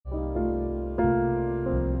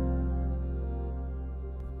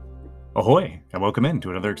Ahoy, and welcome in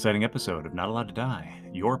to another exciting episode of Not Allowed to Die,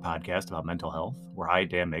 your podcast about mental health, where I,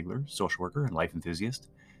 Dan Megler, social worker and life enthusiast,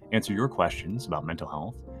 answer your questions about mental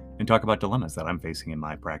health and talk about dilemmas that I'm facing in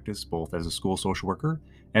my practice, both as a school social worker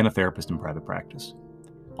and a therapist in private practice.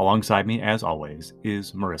 Alongside me, as always,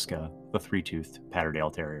 is Mariska, the three-toothed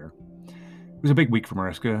Patterdale Terrier. It was a big week for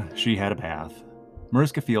Mariska. She had a bath.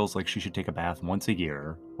 Mariska feels like she should take a bath once a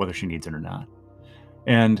year, whether she needs it or not.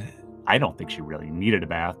 And I don't think she really needed a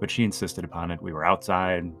bath, but she insisted upon it. We were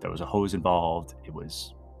outside. There was a hose involved. It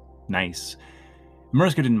was nice.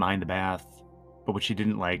 Mariska didn't mind the bath, but what she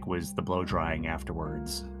didn't like was the blow drying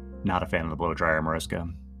afterwards. Not a fan of the blow dryer, Mariska.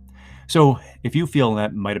 So if you feel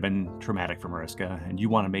that might have been traumatic for Mariska and you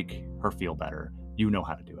want to make her feel better, you know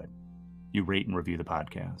how to do it. You rate and review the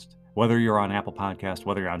podcast. Whether you're on Apple Podcast,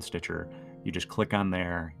 whether you're on Stitcher, you just click on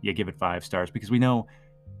there, you give it 5 stars, because we know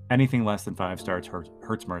anything less than 5 stars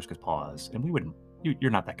hurts Mariska's paws, and we wouldn't.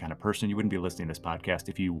 You're not that kind of person. You wouldn't be listening to this podcast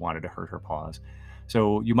if you wanted to hurt her paws.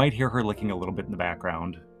 So you might hear her licking a little bit in the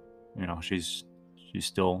background. You know, she's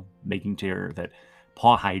still making sure that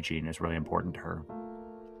paw hygiene is really important to her.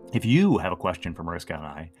 If you have a question for Mariska and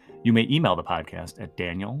I, you may email the podcast at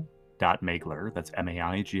daniel.megler, that's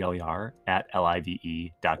MAIGLER,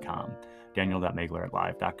 @live.com.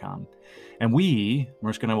 daniel.megler@live.com. And we,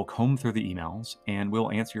 Mariska and I, will comb through the emails and we'll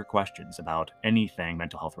answer your questions about anything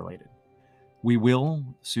mental health related. We will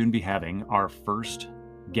soon be having our first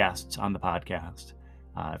guests on the podcast.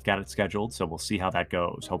 I've got it scheduled, so we'll see how that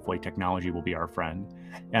goes. Hopefully technology will be our friend.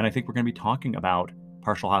 And I think we're going to be talking about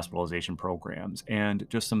partial hospitalization programs and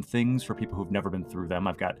just some things for people who've never been through them.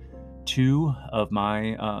 I've got 2 of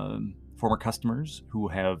my former customers who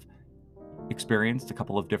have experienced a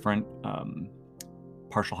couple of different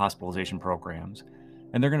partial hospitalization programs,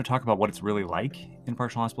 and they're going to talk about what it's really like in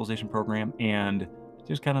partial hospitalization program and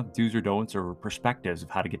just kind of do's or don'ts or perspectives of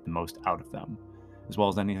how to get the most out of them, as well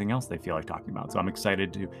as anything else they feel like talking about. So I'm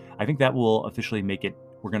excited to, I think that will officially make it,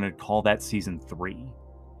 we're going to call that season 3.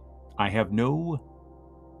 I have no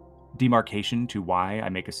demarcation to why I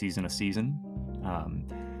make a season. It's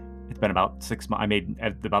been about 6 months. I made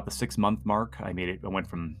at about the 6-month mark. I went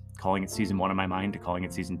from calling it season 1 in my mind to calling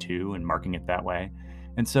it season 2 and marking it that way.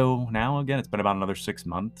 And so now, again, it's been about another 6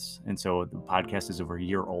 months. And so the podcast is over a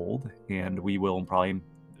year old, and we will probably,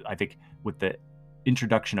 I think, with the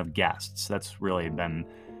introduction of guests, that's really been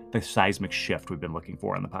the seismic shift we've been looking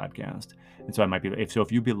for on the podcast. And so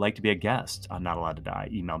if you'd like to be a guest on Not Allowed to Die,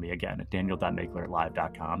 email me again at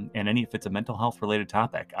daniel.megler@live.com. And if it's a mental health related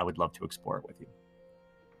topic, I would love to explore it with you.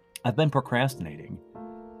 I've been procrastinating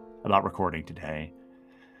about recording today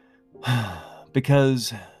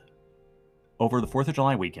because over the 4th of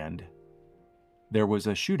July weekend, there was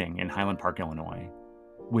a shooting in Highland Park, Illinois,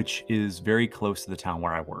 which is very close to the town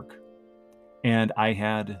where I work. And I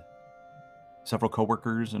had several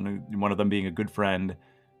coworkers, and one of them being a good friend,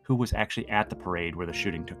 who was actually at the parade where the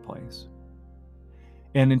shooting took place.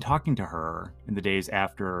 And in talking to her in the days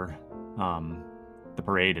after the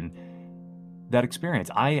parade and that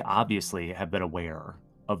experience, I obviously have been aware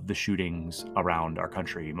of the shootings around our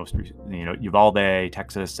country, most recently, Uvalde,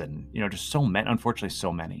 Texas, and, just so many, unfortunately,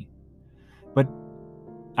 so many. But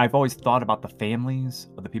I've always thought about the families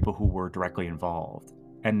of the people who were directly involved.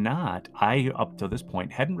 And I, up to this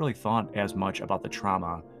point, hadn't really thought as much about the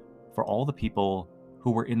trauma for all the people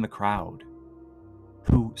who were in the crowd,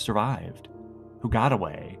 who survived, who got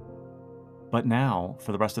away, but now,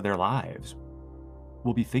 for the rest of their lives,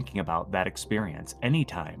 will be thinking about that experience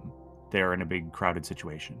anytime they're in a big crowded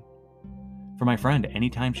situation. For my friend,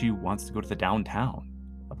 anytime she wants to go to the downtown,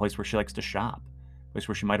 a place where she likes to shop, a place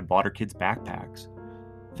where she might have bought her kids backpacks,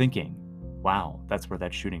 thinking, wow, that's where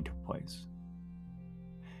that shooting took place.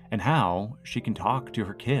 And how she can talk to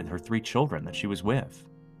her 3 children that she was with,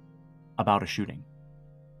 about a shooting.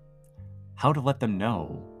 How to let them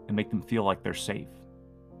know and make them feel like they're safe.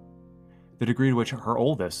 The degree to which her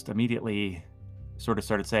oldest immediately sort of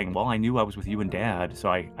started saying, well, I knew I was with you and Dad,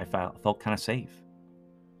 so I felt kind of safe.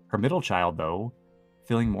 Her middle child, though,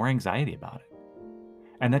 feeling more anxiety about it.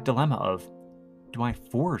 And that dilemma of, do I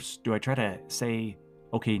try to say,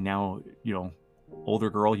 okay, now,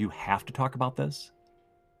 older girl, you have to talk about this?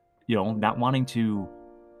 Not wanting to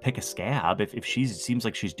pick a scab if she seems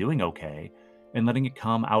like she's doing okay, and letting it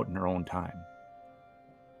come out in her own time.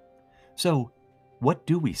 So, what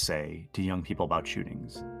do we say to young people about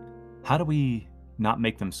shootings? How do we not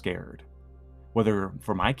make them scared? Whether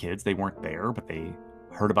for my kids, they weren't there, but they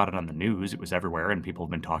heard about it on the news, it was everywhere, and people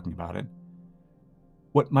have been talking about it.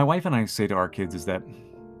 What my wife and I say to our kids is that,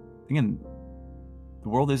 again, the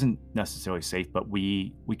world isn't necessarily safe, but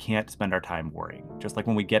we can't spend our time worrying. Just like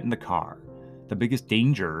when we get in the car, the biggest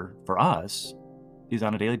danger for us is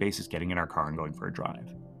on a daily basis getting in our car and going for a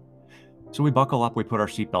drive. So we buckle up, we put our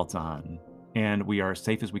seatbelts on, and we are as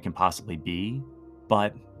safe as we can possibly be,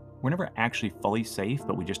 but we're never actually fully safe,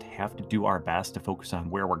 but we just have to do our best to focus on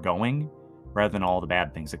where we're going rather than all the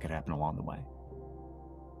bad things that could happen along the way.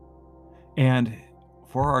 And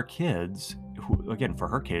for our kids, for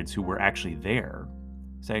her kids who were actually there,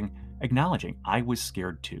 acknowledging, I was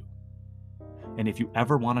scared too. And if you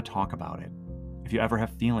ever want to talk about it, if you ever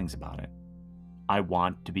have feelings about it, I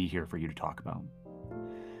want to be here for you to talk about.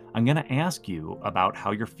 I'm going to ask you about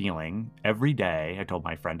how you're feeling every day. I told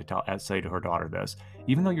my friend to say to her daughter this,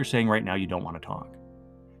 even though you're saying right now you don't want to talk.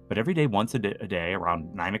 But every day, once a day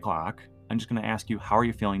around 9 o'clock, I'm just going to ask you, how are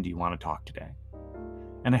you feeling? Do you want to talk today?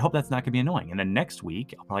 And I hope that's not going to be annoying. And then next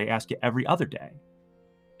week, I'll probably ask you every other day.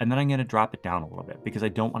 And then I'm going to drop it down a little bit because I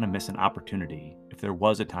don't want to miss an opportunity if there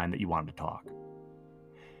was a time that you wanted to talk.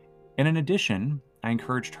 And in addition, I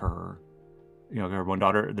encouraged her, her one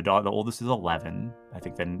daughter, the oldest is 11, I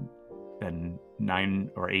think then 9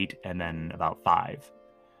 or 8, and then about 5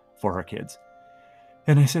 for her kids.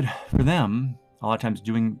 And I said, for them, a lot of times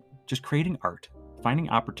just creating art, finding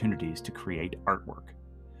opportunities to create artwork.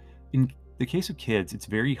 In the case of kids, it's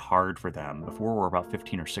very hard for them before we're about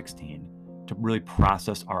 15 or 16 to really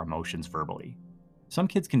process our emotions verbally. Some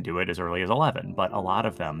kids can do it as early as 11, but a lot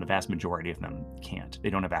of them, the vast majority of them, can't. They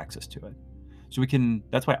don't have access to it. So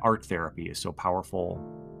that's why art therapy is so powerful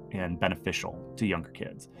and beneficial to younger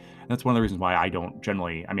kids. And that's one of the reasons why I don't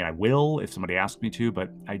generally, I will if somebody asks me to, but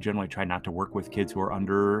I generally try not to work with kids who are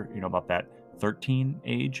under, about that 13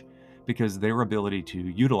 age, because their ability to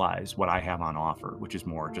utilize what I have on offer, which is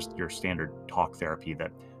more just your standard talk therapy,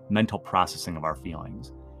 that mental processing of our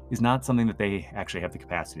feelings, is not something that they actually have the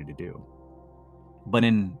capacity to do. But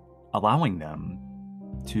in allowing them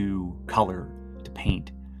to color, to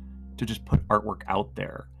paint, to just put artwork out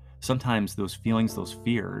there, sometimes those feelings, those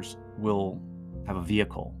fears will have a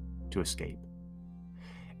vehicle to escape.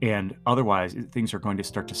 And otherwise, things are going to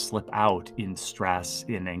start to slip out in stress,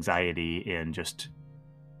 in anxiety, in just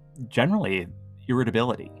generally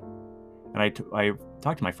irritability. And I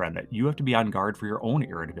talked to my friend that you have to be on guard for your own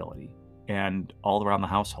irritability and all around the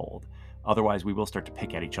household. Otherwise, we will start to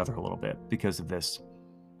pick at each other a little bit because of this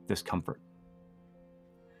discomfort.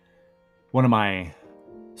 One of my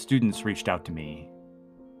students reached out to me,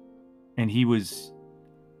 and he was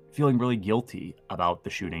feeling really guilty about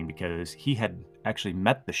the shooting because he had actually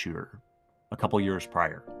met the shooter a couple years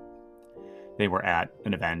prior. They were at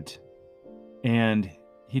an event, and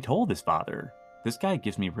he told his father, this guy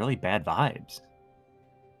gives me really bad vibes.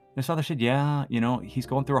 And his father said, yeah, he's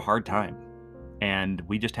going through a hard time, and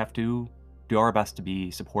we just have to do our best to be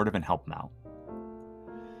supportive and help him out.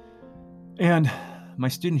 And my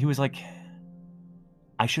student, he was like,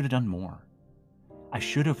 I should have done more. I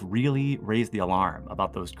should have really raised the alarm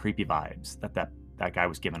about those creepy vibes that guy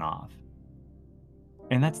was giving off.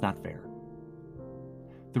 And that's not fair.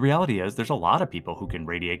 The reality is there's a lot of people who can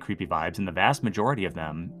radiate creepy vibes, and the vast majority of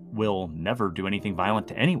them will never do anything violent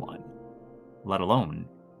to anyone, let alone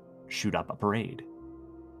shoot up a parade.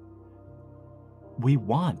 We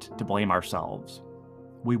want to blame ourselves.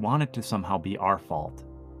 We want it to somehow be our fault,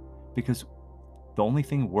 because the only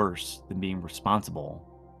thing worse than being responsible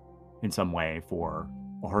in some way for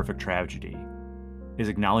a horrific tragedy is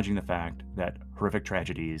acknowledging the fact that horrific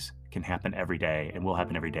tragedies can happen every day and will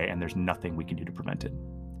happen every day, and there's nothing we can do to prevent it.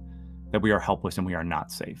 That we are helpless and we are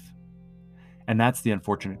not safe. And that's the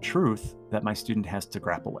unfortunate truth that my student has to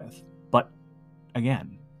grapple with. But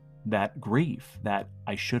again, that grief, that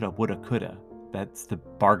I shoulda, woulda, coulda, that's the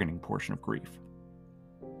bargaining portion of grief.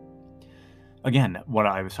 Again, what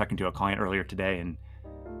I was talking to a client earlier today, and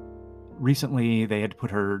recently they had to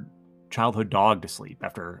put her childhood dog to sleep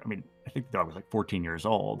after, I think the dog was like 14 years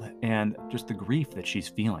old, and just the grief that she's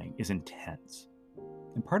feeling is intense.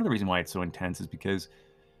 And part of the reason why it's so intense is because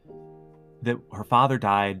her father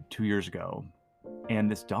died 2 years ago,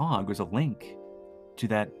 and this dog was a link to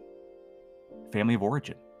that family of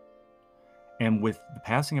origin. And with the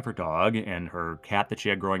passing of her dog, and her cat that she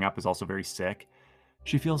had growing up is also very sick,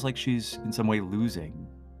 she feels like she's in some way losing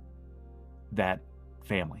that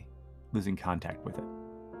family, losing contact with it.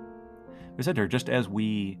 I said to her, just as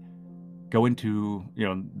we go into,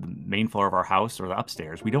 the main floor of our house or the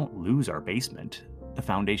upstairs, we don't lose our basement. The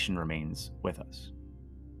foundation remains with us.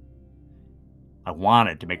 I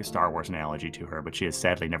wanted to make a Star Wars analogy to her, but she has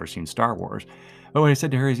sadly never seen Star Wars. But what I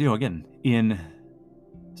said to her is, again, in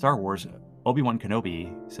Star Wars, Obi-Wan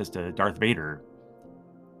Kenobi says to Darth Vader,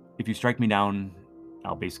 if you strike me down,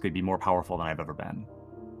 I'll basically be more powerful than I've ever been.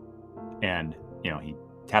 And, he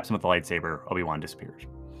taps him with the lightsaber, Obi-Wan disappears.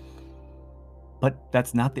 But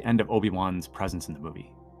that's not the end of Obi-Wan's presence in the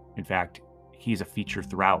movie. In fact, he's a feature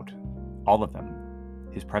throughout all of them.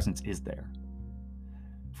 His presence is there.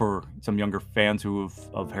 For some younger fans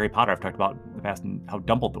of Harry Potter, I've talked about in the past how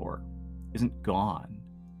Dumbledore isn't gone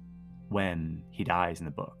when he dies in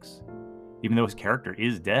the books. Even though his character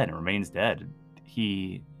is dead and remains dead,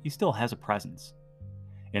 he still has a presence.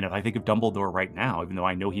 And if I think of Dumbledore right now, even though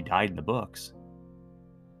I know he died in the books,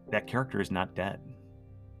 that character is not dead.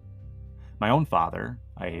 My own father,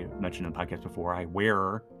 I mentioned in the podcast before, I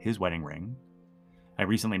wear his wedding ring. I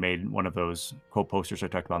recently made one of those quote posters I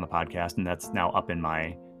talked about on the podcast, and that's now up in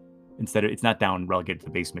my, it's not down relegated to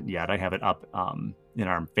the basement yet. I have it up in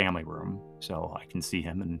our family room so I can see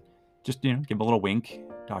him and just, give him a little wink,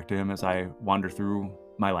 talk to him as I wander through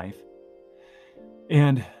my life.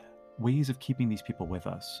 And ways of keeping these people with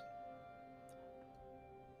us.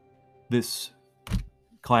 This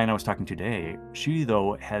client I was talking to today, she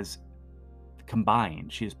though has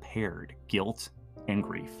combined, she has paired guilt and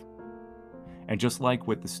grief. And just like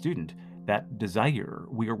with the student, that desire,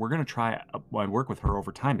 we're going to try and work with her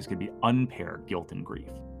over time is going to be unpair guilt and grief,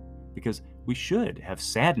 because we should have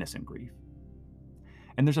sadness and grief.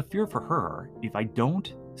 And there's a fear for her, if I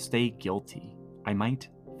don't stay guilty, I might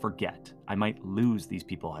forget, I might lose these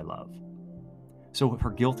people I love. So her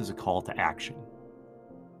guilt is a call to action.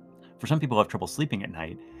 For some people who have trouble sleeping at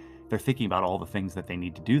night, they're thinking about all the things that they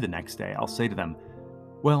need to do the next day. I'll say to them,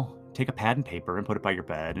 well, take a pad and paper and put it by your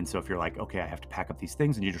bed. And so if you're like, okay, I have to pack up these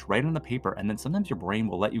things, and you just write it on the paper, and then sometimes your brain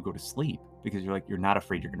will let you go to sleep because you're not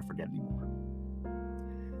afraid you're going to forget anymore.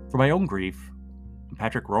 For my own grief, when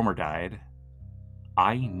Patrick Romer died,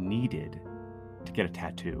 I needed to get a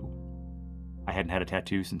tattoo. I hadn't had a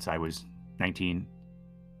tattoo since I was 19.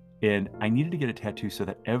 And I needed to get a tattoo so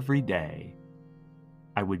that every day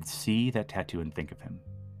I would see that tattoo and think of him.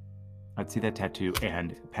 I'd see that tattoo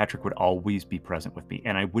and Patrick would always be present with me,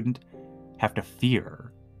 and I wouldn't have to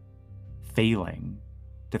fear failing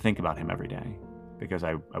to think about him every day because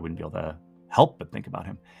I wouldn't be able to help but think about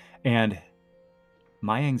him. And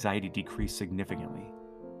my anxiety decreased significantly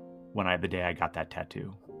the day I got that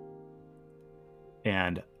tattoo.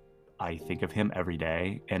 And I think of him every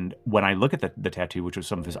day. And when I look at the tattoo, which was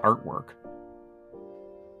some of his artwork,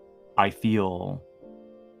 I feel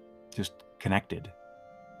just connected.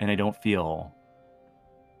 And I don't feel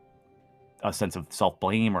a sense of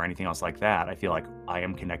self-blame or anything else like that. I feel like I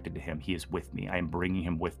am connected to him. He is with me. I am bringing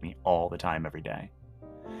him with me all the time, every day.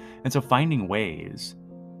 And so finding ways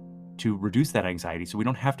to reduce that anxiety so we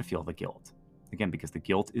don't have to feel the guilt. Again, because the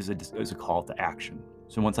guilt is a call to action.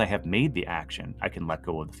 So once I have made the action, I can let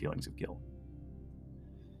go of the feelings of guilt.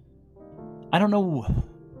 I don't know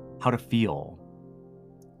how to feel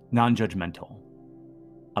non-judgmental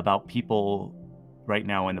about people right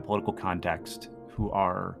now in the political context who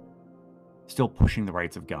are still pushing the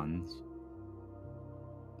rights of guns.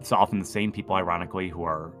 It's often the same people, ironically, who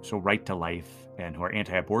are so right to life and who are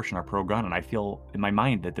anti-abortion are pro-gun. And I feel in my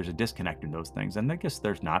mind that there's a disconnect in those things. And I guess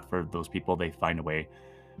there's not for those people. They find a way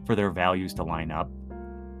for their values to line up.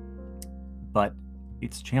 But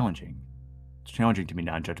it's challenging. It's challenging to be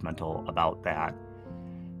non-judgmental about that,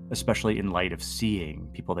 especially in light of seeing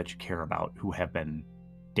people that you care about who have been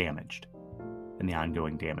damaged and the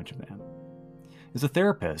ongoing damage of that. As a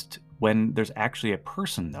therapist, when there's actually a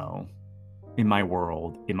person, though, in my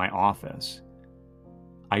world, in my office,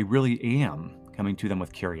 I really am coming to them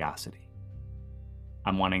with curiosity.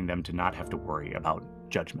 I'm wanting them to not have to worry about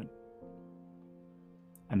judgment.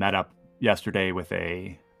 I met up yesterday with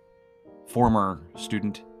a former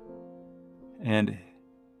student, and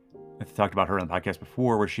I've talked about her on the podcast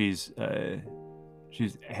before, where she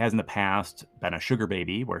has in the past been a sugar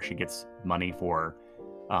baby, where she gets money for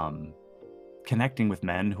connecting with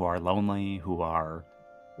men who are lonely, who are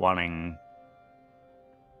wanting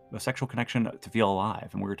a sexual connection to feel alive.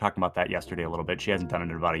 And we were talking about that yesterday a little bit. She hasn't done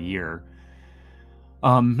it in about a year.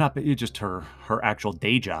 Not just her actual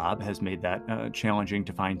day job has made that challenging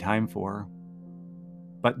to find time for.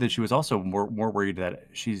 But that she was also more worried that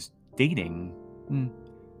she's dating.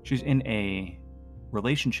 She's in a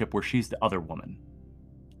relationship where she's the other woman.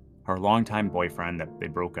 Her longtime boyfriend that they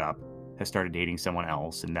broke up has started dating someone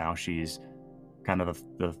else, and now she's kind of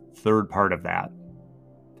the third part of that.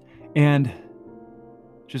 And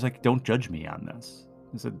she's like, don't judge me on this.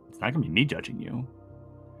 I said, it's not going to be me judging you.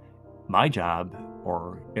 My job,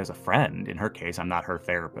 or as a friend, in her case, I'm not her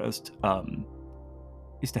therapist,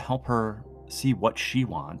 is to help her see what she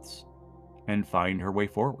wants and find her way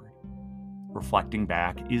forward. Reflecting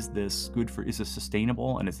back, is this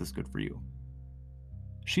sustainable, and is this good for you?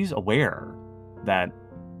 She's aware that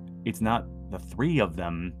it's not the three of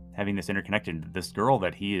them having this interconnected. This girl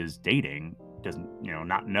that he is dating doesn't,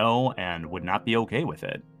 not know and would not be okay with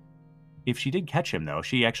it. If she did catch him, though,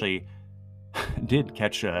 she actually did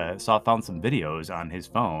found some videos on his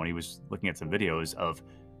phone. He was looking at some videos of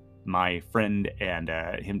my friend and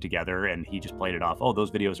him together, and he just played it off. Oh,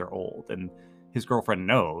 those videos are old. And his girlfriend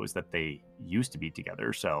knows that they used to be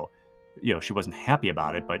together. So, she wasn't happy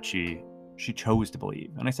about it, but she chose to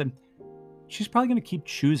believe. And I said, she's probably going to keep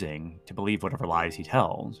choosing to believe whatever lies he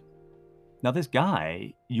tells. Now, this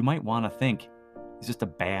guy, you might want to think he's just a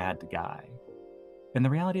bad guy. And the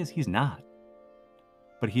reality is he's not.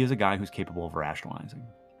 But he is a guy who's capable of rationalizing.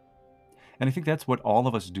 And I think that's what all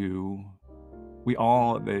of us do. We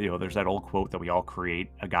all, there's that old quote that we all create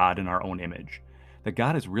a God in our own image. That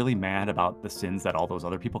God is really mad about the sins that all those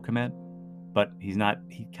other people commit, but he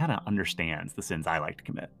kind of understands the sins I like to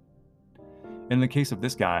commit. In the case of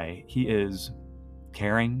this guy, he is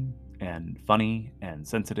caring and funny and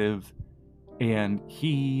sensitive, and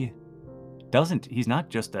he's not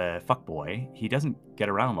just a fuckboy. He doesn't get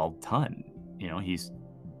around a ton.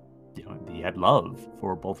 He had love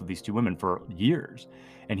for both of these two women for years,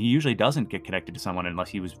 and he usually doesn't get connected to someone unless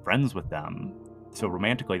he was friends with them. So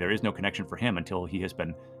romantically, there is no connection for him until he has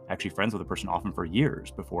been actually friends with a person often for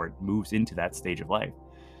years before it moves into that stage of life.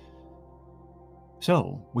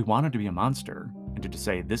 So we wanted to be a monster and to just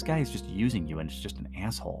say, this guy is just using you and it's just an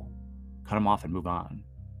asshole. Cut him off and move on.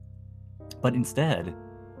 But instead,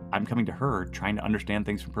 I'm coming to her trying to understand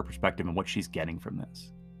things from her perspective and what she's getting from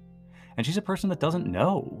this. And she's a person that doesn't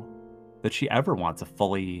know that she ever wants a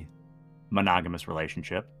fully monogamous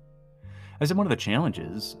relationship. I said one of the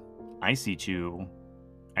challenges I see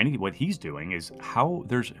what he's doing is how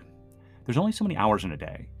there's only so many hours in a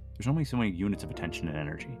day. There's only so many units of attention and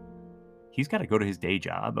energy. He's got to go to his day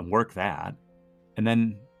job and work that, and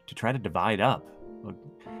then to try to divide up.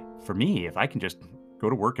 For me, if I can just go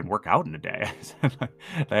to work and work out in a day, the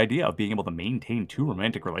idea of being able to maintain 2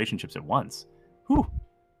 romantic relationships at once, whew.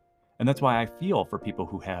 And that's why I feel for people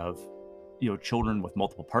who have, children with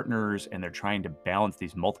multiple partners and they're trying to balance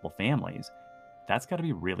these multiple families. That's got to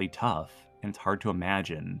be really tough, and it's hard to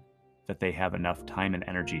imagine that they have enough time and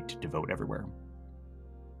energy to devote everywhere.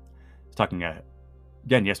 I was talking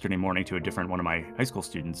again yesterday morning to one of my high school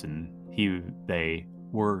students, and they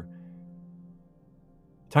were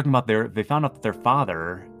talking about they found out that their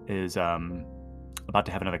father is about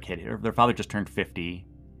to have another kid. Their father just turned 50,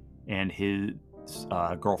 and his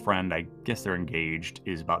girlfriend, I guess they're engaged,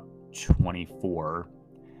 is about 24.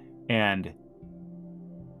 And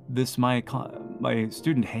my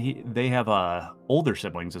student, they have older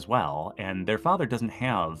siblings as well, and their father doesn't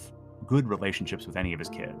have good relationships with any of his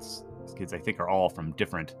kids. His kids, I think, are all from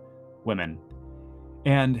different women,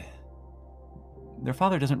 and their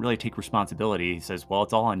father doesn't really take responsibility. He says, well,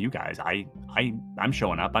 it's all on you guys. I'm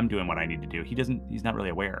showing up. I'm doing what I need to do. He's not really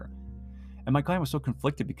aware. And my client was so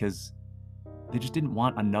conflicted because they just didn't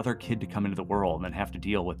want another kid to come into the world and then have to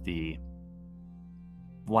deal with the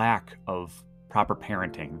lack of proper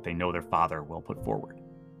parenting that they know their father will put forward.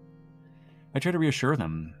 I try to reassure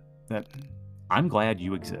them that I'm glad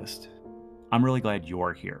you exist. I'm really glad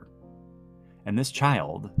you're here. And this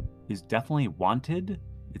child is definitely wanted.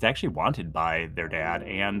 It's actually wanted by their dad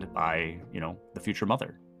and by, the future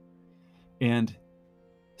mother. And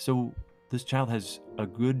so this child has a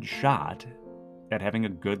good shot at having a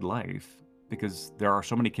good life, because there are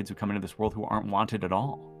so many kids who come into this world who aren't wanted at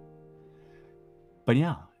all. But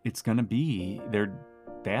yeah, it's going to be, their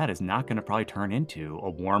dad is not going to probably turn into a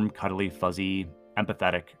warm, cuddly, fuzzy,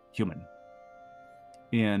 empathetic human.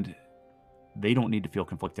 And they don't need to feel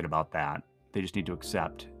conflicted about that. They just need to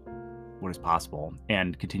accept what is possible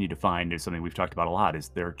and continue to find, is something we've talked about a lot, is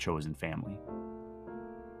their chosen family.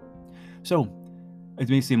 So it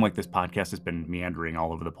may seem like this podcast has been meandering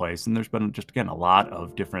all over the place, and there's been just, again, a lot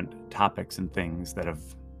of different topics and things that have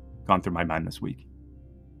gone through my mind this week.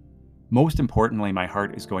 Most importantly, my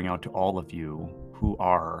heart is going out to all of you who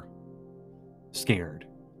are scared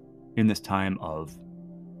in this time of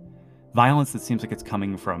violence that seems like it's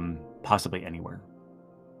coming from possibly anywhere.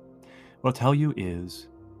 What I'll tell you is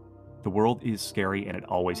the world is scary, and it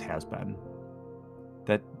always has been.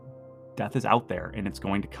 That death is out there, and it's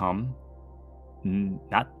going to come,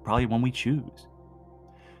 not probably when we choose.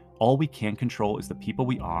 All we can control is the people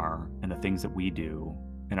we are and the things that we do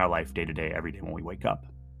in our life day to day, every day when we wake up.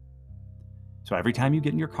 So every time you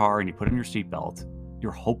get in your car and you put on your seatbelt,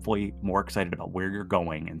 you're hopefully more excited about where you're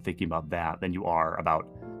going and thinking about that than you are about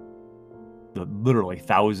the literally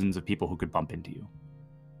thousands of people who could bump into you.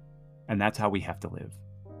 And that's how we have to live,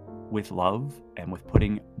 with love and with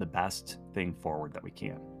putting the best thing forward that we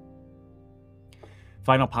can.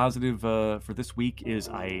 Final positive for this week is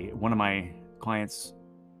one of my clients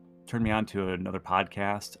turned me on to another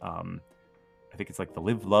podcast. I think it's like the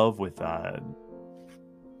Live Love with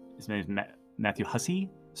his name is Matthew Hussey.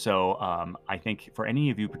 So I think for any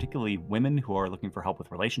of you, particularly women who are looking for help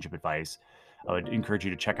with relationship advice, I would encourage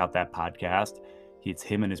you to check out that podcast. It's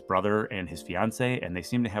him and his brother and his fiance, and they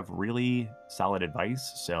seem to have really solid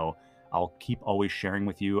advice. So I'll keep always sharing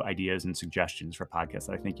with you ideas and suggestions for podcasts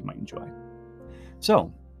that I think you might enjoy.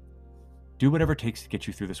 So do whatever it takes to get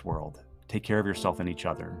you through this world. Take care of yourself and each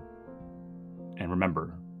other. And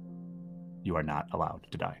remember, you are not allowed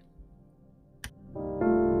to die.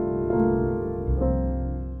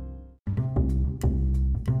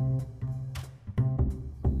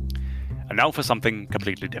 And now for something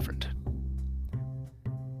completely different.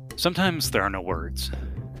 Sometimes there are no words.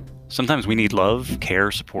 Sometimes we need love,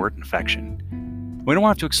 care, support, and affection. We don't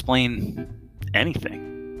want to explain anything.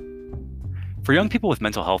 For young people with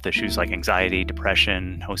mental health issues like anxiety,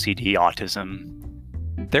 depression, OCD, autism,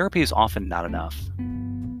 therapy is often not enough.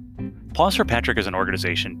 Paws for Patrick is an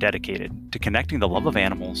organization dedicated to connecting the love of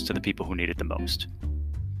animals to the people who need it the most.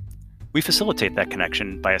 We facilitate that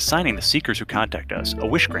connection by assigning the seekers who contact us a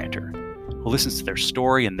wish granter who listens to their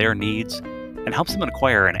story and their needs and helps them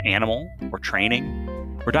acquire an animal or training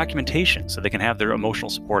or documentation so they can have their emotional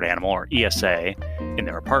support animal, or ESA, in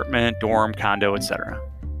their apartment, dorm, condo, etc.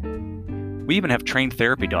 We even have trained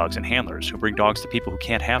therapy dogs and handlers who bring dogs to people who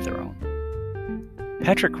can't have their own.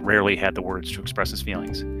 Patrick rarely had the words to express his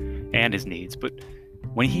feelings and his needs, but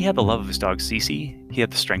when he had the love of his dog Cece, he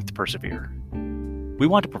had the strength to persevere. We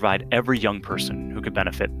want to provide every young person who could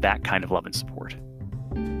benefit that kind of love and support.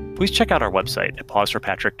 Please check out our website at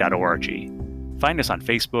pawsforpatrick.org. Find us on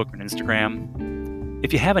Facebook and Instagram.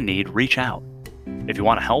 If you have a need, reach out. If you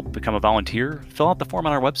want to help become a volunteer, fill out the form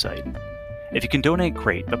on our website. If you can donate,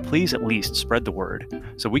 great, but please at least spread the word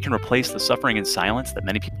so we can replace the suffering and silence that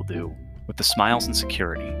many people do with the smiles and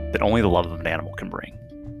security that only the love of an animal can bring.